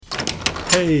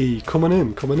Hey, come on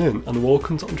in, and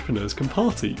welcome to Entrepreneurs Can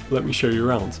Party. Let me show you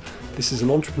around. This is an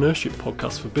entrepreneurship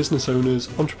podcast for business owners,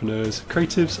 entrepreneurs,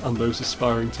 creatives, and those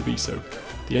aspiring to be so.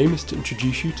 The aim is to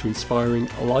introduce you to inspiring,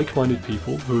 like-minded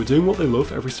people who are doing what they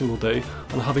love every single day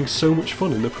and having so much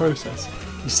fun in the process.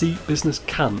 You see, business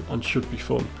can and should be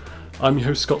fun. I'm your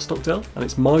host Scott Stockdale, and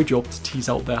it's my job to tease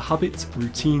out their habits,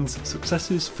 routines,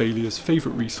 successes, failures,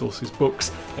 favourite resources,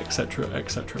 books, etc,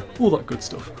 etc. All that good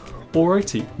stuff.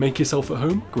 Alrighty, make yourself at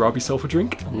home, grab yourself a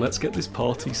drink, and let's get this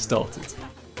party started.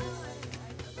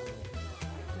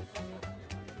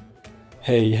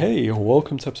 Hey,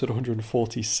 welcome to episode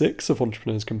 146 of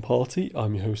Entrepreneurs Can Party.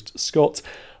 I'm your host Scott,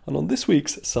 and on this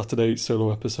week's Saturday solo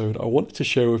episode, I wanted to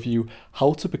share with you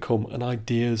how to become an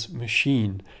ideas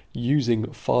machine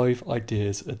using 5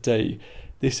 ideas a day.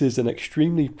 This is an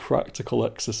extremely practical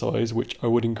exercise which I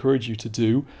would encourage you to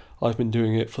do. I've been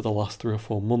doing it for the last 3 or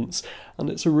 4 months, and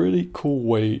it's a really cool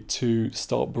way to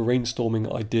start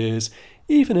brainstorming ideas,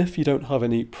 even if you don't have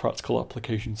any practical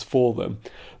applications for them.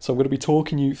 So I'm going to be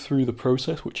talking you through the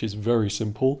process, which is very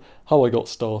simple, how I got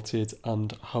started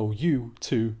and how you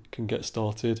too can get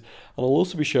started. And I'll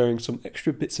also be sharing some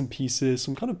extra bits and pieces,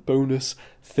 some kind of bonus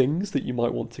things that you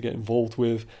might want to get involved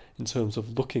with in terms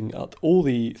of looking at all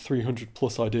the 300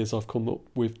 plus ideas I've come up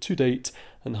with to date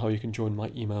and how you can join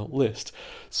my email list.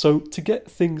 So to get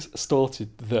things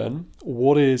started then,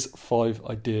 what is 5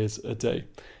 ideas a day?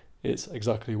 It's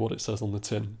exactly what it says on the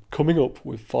tin. Coming up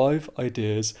with 5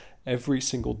 ideas every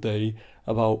single day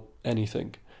about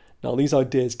anything. Now these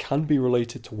ideas can be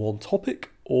related to one topic,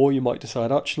 or you might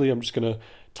decide actually I'm just going to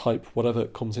type whatever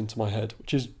comes into my head,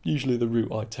 which is usually the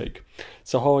route I take.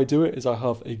 So how I do it is I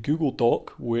have a Google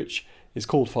Doc which is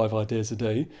called 5 ideas a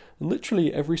day, and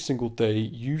literally every single day,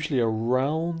 usually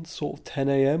around sort of 10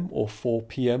 a.m. or 4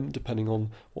 p.m. depending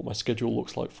on what my schedule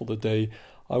looks like for the day,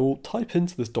 I will type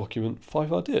into this document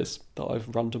 5 ideas that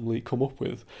I've randomly come up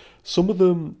with. Some of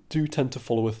them do tend to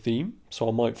follow a theme, so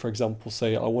I might, for example,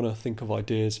 say I want to think of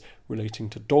ideas relating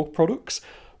to dog products.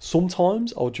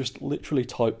 Sometimes I'll just literally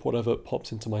type whatever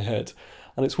pops into my head.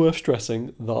 And it's worth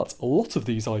stressing that a lot of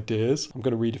these ideas, I'm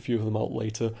going to read a few of them out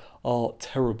later, are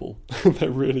terrible. They're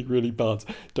really, really bad,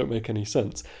 don't make any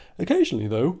sense. Occasionally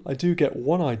though, I do get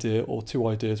 1 idea or 2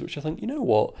 ideas which I think, you know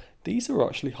what, these are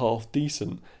actually half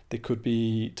decent. They could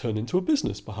be turned into a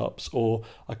business perhaps, or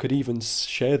I could even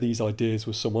share these ideas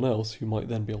with someone else who might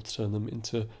then be able to turn them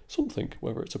into something,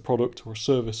 whether it's a product or a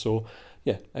service or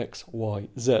X, Y,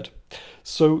 Z.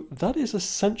 So that is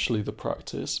essentially the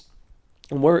practice.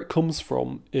 And where it comes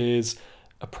from is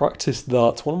a practice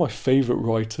that one of my favourite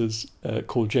writers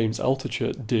called James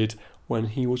Altucher did when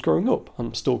he was growing up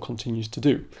and still continues to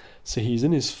do. So he's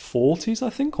in his 40s, I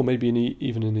think, or maybe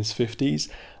even in his 50s.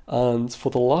 And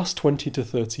for the last 20 to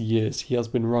 30 years, he has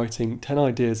been writing 10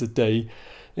 ideas a day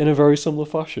in a very similar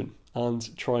fashion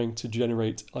and trying to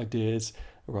generate ideas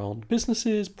around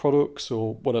businesses, products,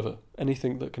 or whatever,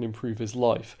 anything that can improve his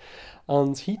life.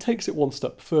 And he takes it one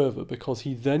step further because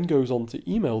he then goes on to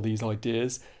email these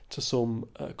ideas to some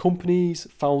companies,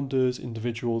 founders,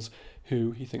 individuals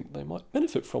who he thinks they might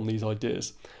benefit from these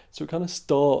ideas. So it kind of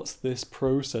starts this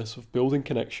process of building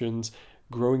connections,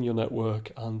 growing your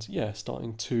network, and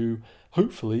starting to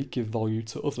hopefully give value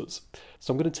to others.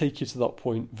 So I'm going to take you to that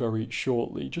point very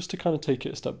shortly. Just to kind of take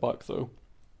it a step back though.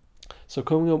 So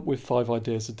coming up with 5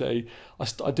 ideas a day,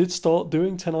 I did start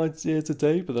doing 10 ideas a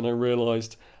day, but then I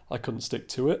realised I couldn't stick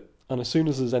to it. And as soon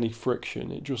as there's any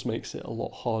friction, it just makes it a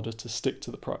lot harder to stick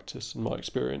to the practice in my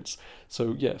experience.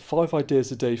 So 5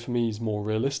 ideas a day for me is more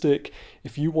realistic.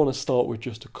 If you want to start with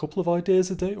just a couple of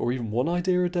ideas a day, or even 1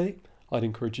 idea a day, I'd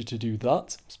encourage you to do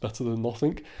that. It's better than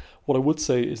nothing. What I would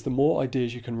say is the more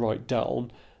ideas you can write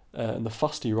down, and the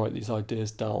faster you write these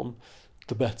ideas down,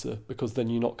 the better, because then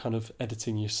you're not kind of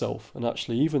editing yourself. And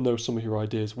actually, even though some of your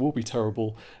ideas will be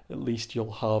terrible, at least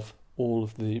you'll have all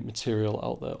of the material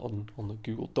out there on the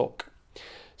Google Doc.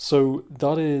 So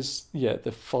that is,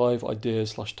 the 5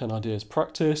 ideas / 10 ideas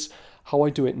practice. How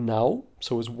I do it now,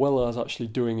 so as well as actually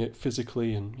doing it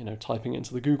physically and, typing it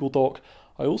into the Google Doc,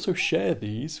 I also share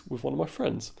these with one of my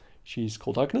friends. She's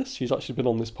called Agnes. She's actually been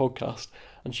on this podcast,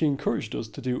 and she encouraged us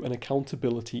to do an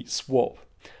accountability swap.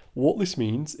 What this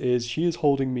means is she is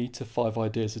holding me to 5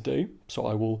 ideas a day. So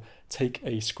I will take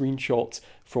a screenshot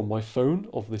from my phone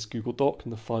of this Google Doc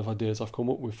and the 5 ideas I've come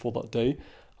up with for that day.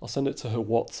 I'll send it to her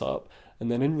WhatsApp.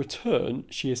 And then in return,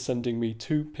 she is sending me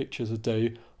 2 pictures a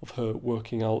day of her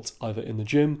working out either in the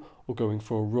gym or going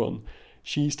for a run.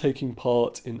 She's taking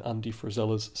part in Andy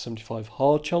Frisella's 75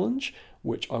 Hard Challenge,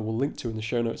 which I will link to in the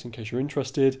show notes in case you're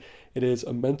interested. It is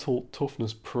a mental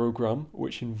toughness program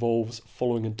which involves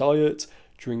following a diet,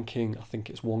 drinking, I think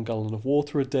it's 1 gallon of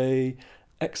water a day,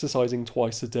 exercising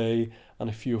twice a day, and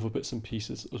a few other bits and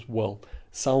pieces as well.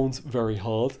 Sounds very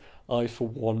hard. I, for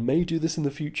one, may do this in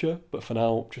the future, but for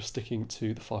now, just sticking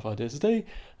to the 5 ideas a day.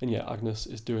 And yeah, Agnes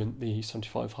is doing the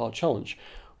 75 hard challenge.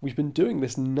 We've been doing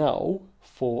this now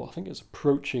for, I think it's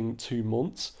approaching 2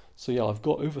 months. So yeah, I've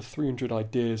got over 300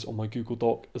 ideas on my Google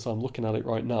Doc as I'm looking at it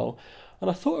right now. And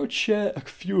I thought I would share a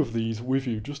few of these with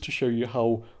you just to show you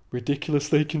how ridiculous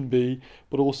they can be,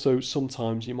 but also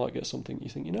sometimes you might get something you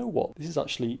think, you know what, this is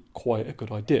actually quite a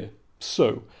good idea.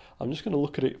 So I'm just going to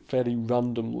look at it fairly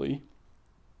randomly.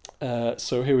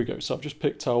 So here we go. So I've just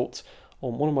picked out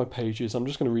on one of my pages, I'm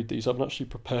just going to read these. I haven't actually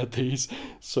prepared these,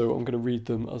 so I'm going to read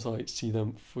them as I see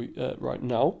them for, right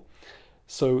now.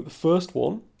 So the first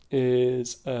one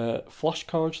is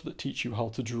flashcards that teach you how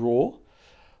to draw,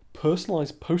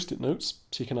 personalised post-it notes,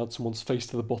 so you can add someone's face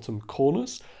to the bottom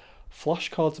corners,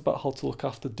 flashcards about how to look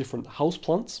after different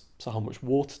houseplants, so how much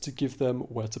water to give them,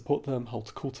 where to put them, how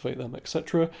to cultivate them,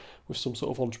 etc., with some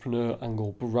sort of entrepreneur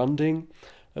angle branding,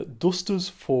 dusters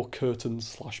for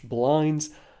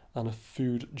curtains/blinds, and a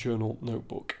food journal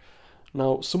notebook.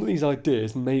 Now, some of these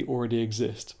ideas may already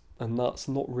exist, and that's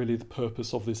not really the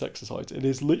purpose of this exercise. It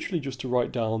is literally just to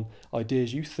write down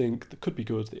ideas you think that could be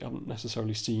good that you haven't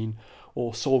necessarily seen,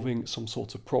 or solving some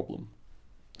sort of problem.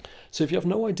 So if you have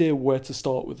no idea where to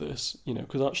start with this,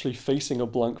 because actually facing a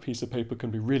blank piece of paper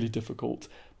can be really difficult,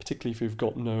 particularly if you've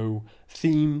got no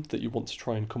theme that you want to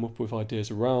try and come up with ideas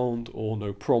around, or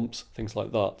no prompts, things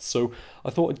like that. So I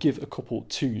thought I'd give a couple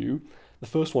to you. The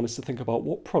first one is to think about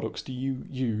what products do you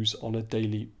use on a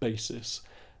daily basis.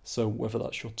 So whether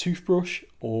that's your toothbrush,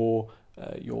 or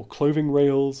your clothing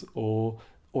rails, or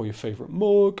your favourite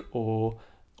mug, or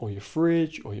your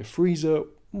fridge, or your freezer,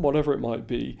 whatever it might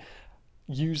be,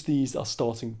 use these as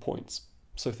starting points.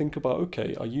 So think about,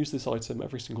 okay, I use this item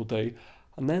every single day,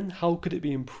 and then how could it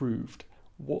be improved?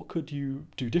 What could you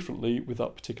do differently with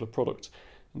that particular product?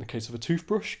 In the case of a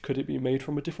toothbrush, could it be made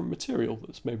from a different material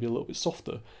that's maybe a little bit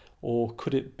softer? Or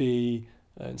could it be,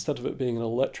 instead of it being an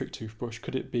electric toothbrush,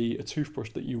 could it be a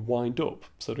toothbrush that you wind up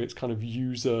so that it's kind of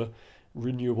user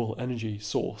renewable energy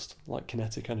sourced, like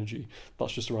kinetic energy?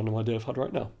 That's just a random idea I've had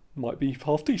right now. Might be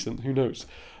half decent, who knows?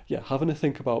 Yeah, having a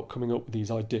think about coming up with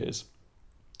these ideas.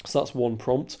 So that's one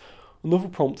prompt. Another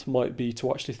prompt might be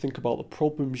to actually think about the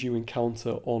problems you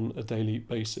encounter on a daily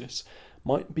basis.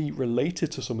 Might be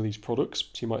related to some of these products,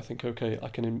 so you might think, okay, I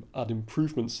can add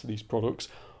improvements to these products,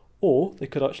 or they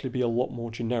could actually be a lot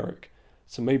more generic.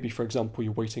 So maybe, for example,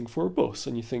 you're waiting for a bus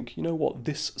and you think, you know what,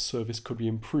 this service could be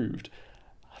improved.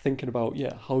 Thinking about,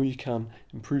 how you can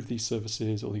improve these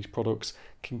services or these products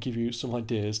can give you some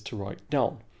ideas to write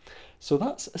down. So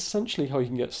that's essentially how you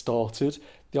can get started.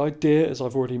 The idea, as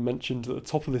I've already mentioned at the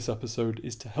top of this episode,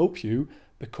 is to help you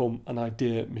become an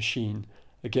idea machine.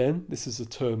 Again, this is a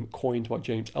term coined by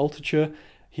James Altucher.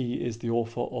 He is the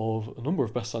author of a number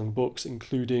of best-selling books,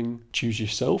 including Choose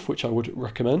Yourself, which I would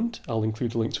recommend. I'll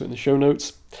include a link to it in the show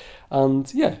notes. And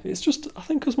it's just, I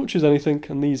think, as much as anything,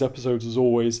 and these episodes, as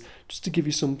always, just to give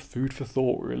you some food for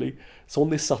thought, really. So on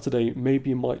this Saturday, maybe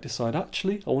you might decide,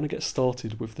 actually, I want to get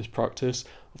started with this practice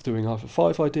of doing either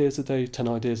 5 ideas a day, 10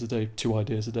 ideas a day, 2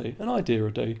 ideas a day, an idea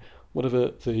a day,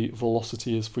 whatever the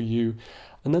velocity is for you.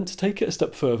 And then to take it a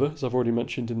step further, as I've already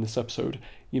mentioned in this episode,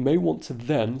 you may want to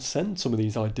then send some of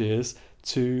these ideas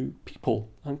to people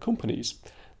and companies.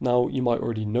 Now, you might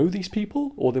already know these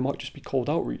people, or they might just be cold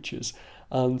outreaches.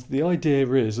 And the idea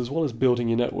is, as well as building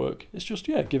your network, it's just,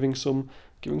 giving some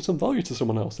value to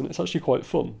someone else, and it's actually quite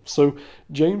fun. So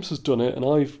James has done it, and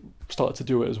I've started to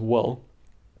do it as well.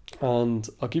 And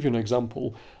I'll give you an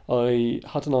example. I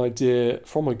had an idea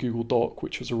from my Google Doc,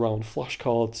 which was around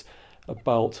flashcards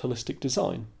about holistic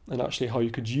design, and actually how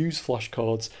you could use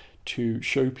flashcards to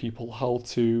show people how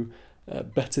to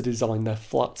better design their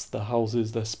flats, their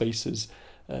houses, their spaces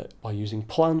by using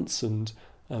plants and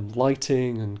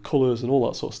lighting and colours and all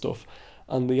that sort of stuff.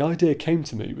 And the idea came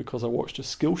to me because I watched a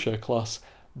Skillshare class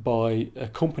by a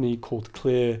company called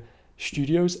Clear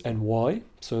Studios NY,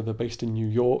 so they're based in New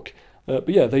York.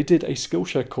 They did a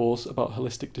Skillshare course about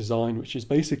holistic design, which is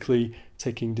basically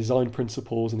taking design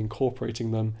principles and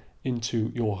incorporating them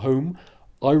into your home.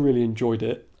 I really enjoyed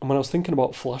it. And when I was thinking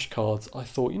about flashcards, I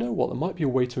thought, you know what, there might be a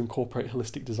way to incorporate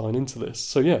holistic design into this.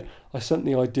 So I sent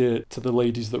the idea to the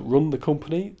ladies that run the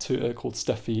company, called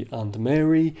Steffi and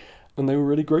Mary, and they were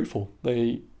really grateful.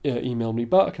 They emailed me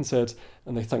back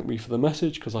and they thanked me for the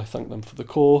message because I thanked them for the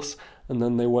course. And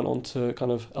then they went on to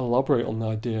kind of elaborate on the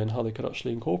idea and how they could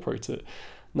actually incorporate it.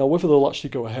 Now, whether they'll actually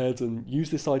go ahead and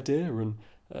use this idea and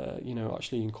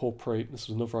actually incorporate, this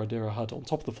was another idea I had on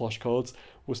top of the flashcards,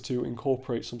 was to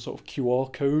incorporate some sort of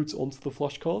QR codes onto the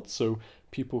flashcards, so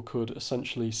people could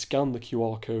essentially scan the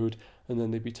QR code and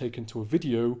then they'd be taken to a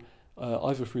video,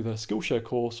 either through their Skillshare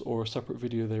course or a separate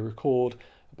video they record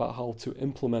about how to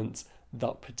implement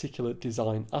that particular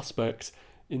design aspect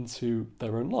into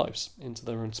their own lives, into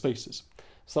their own spaces.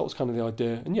 So that was kind of the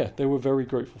idea, and yeah, they were very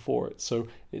grateful for it. So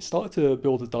it started to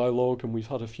build a dialogue, and we've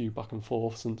had a few back and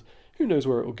forths, and who knows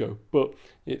where it'll go. But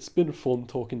it's been fun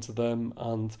talking to them,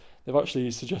 and they've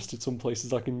actually suggested some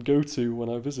places I can go to when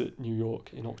I visit New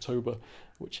York in October,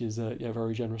 which is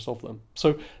very generous of them.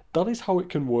 So that is how it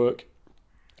can work.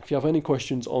 If you have any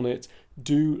questions on it,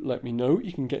 do let me know.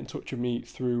 You can get in touch with me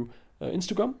through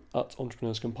Instagram at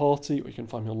Entrepreneurs Can Party, or you can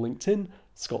find me on LinkedIn,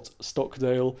 Scott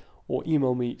Stockdale, or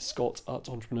email me,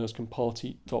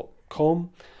 scott@entrepreneurscanparty.com.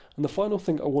 And the final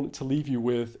thing I wanted to leave you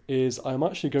with is I'm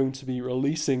actually going to be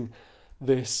releasing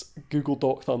this Google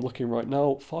Doc that I'm looking right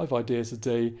now, 5 ideas a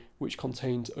day, which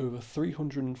contains over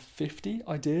 350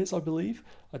 ideas, I believe.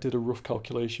 I did a rough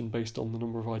calculation based on the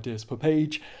number of ideas per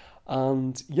page.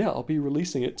 And yeah, I'll be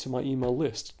releasing it to my email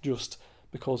list just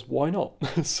because why not?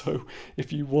 So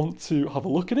if you want to have a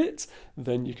look at it,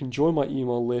 then you can join my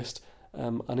email list.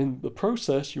 And in the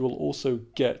process, you will also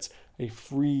get a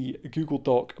free Google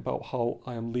Doc about how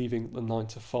I am leaving the 9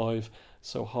 to 5.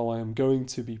 So how I am going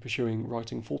to be pursuing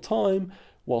writing full time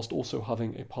whilst also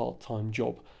having a part-time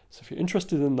job. So if you're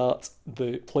interested in that,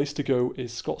 the place to go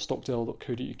is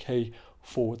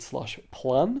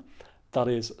scottstockdale.co.uk/plan. That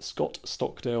is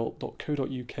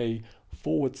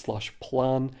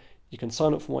scottstockdale.co.uk/plan. You can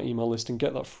sign up for my email list and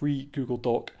get that free Google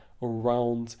Doc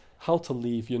around how to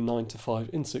leave your 9 to 5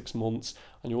 in 6 months.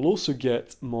 And you'll also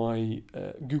get my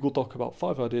Google Doc about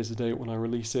 5 ideas a day when I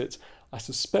release it. I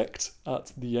suspect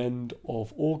at the end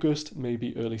of August,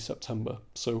 maybe early September.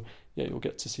 So yeah, you'll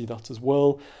get to see that as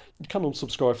well. You can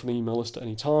unsubscribe from the email list at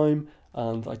any time.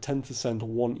 And I tend to send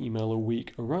 1 email a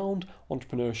week around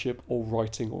entrepreneurship or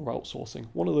writing or outsourcing,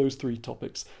 one of those 3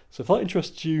 topics. So if that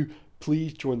interests you,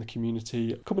 please join the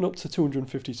community. Coming up to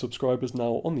 250 subscribers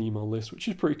now on the email list, which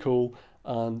is pretty cool.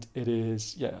 And it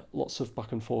is, lots of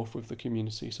back and forth with the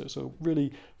community. So it's a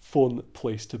really fun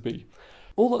place to be.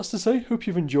 All that's to say, hope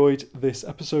you've enjoyed this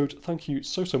episode. Thank you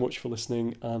so much for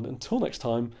listening. And until next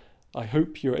time, I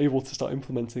hope you're able to start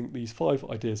implementing these 5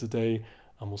 ideas a day.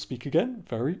 And we'll speak again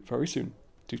very, very soon.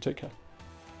 Do take care.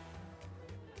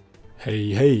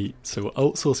 Hey, so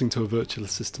outsourcing to a virtual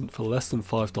assistant for less than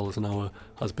 $5 an hour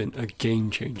has been a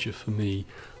game changer for me.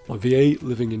 My VA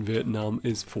living in Vietnam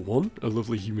is, for one, a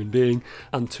lovely human being,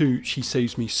 and 2, she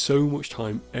saves me so much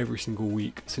time every single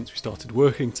week since we started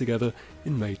working together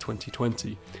in May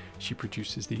 2020. She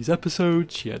produces these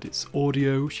episodes, she edits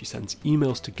audio, she sends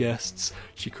emails to guests,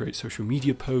 she creates social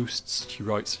media posts, she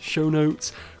writes show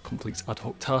notes, completes ad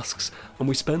hoc tasks, and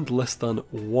we spend less than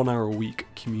 1 hour a week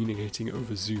communicating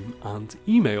over Zoom and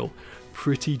email.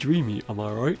 Pretty dreamy, am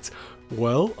I right?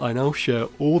 Well, I now share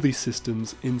all these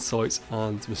systems, insights,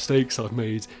 and mistakes I've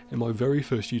made in my very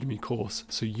first Udemy course,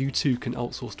 so you too can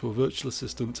outsource to a virtual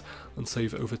assistant and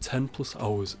save over 10 plus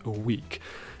hours a week.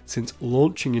 Since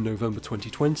launching in November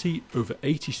 2020, over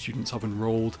 80 students have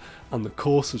enrolled, and the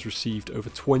course has received over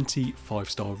 20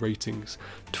 5-star ratings.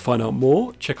 To find out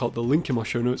more, check out the link in my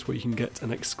show notes where you can get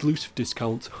an exclusive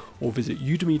discount, or visit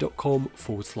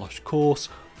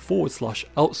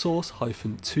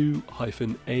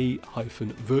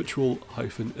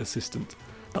udemy.com/course/outsource-to-a-virtual-assistant.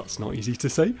 That's not easy to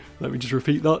say. Let me just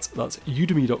repeat that. That's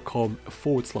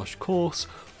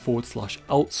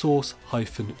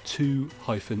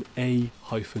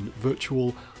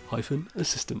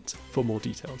udemy.com/course/outsource-to-a-virtual-assistant for more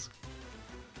details.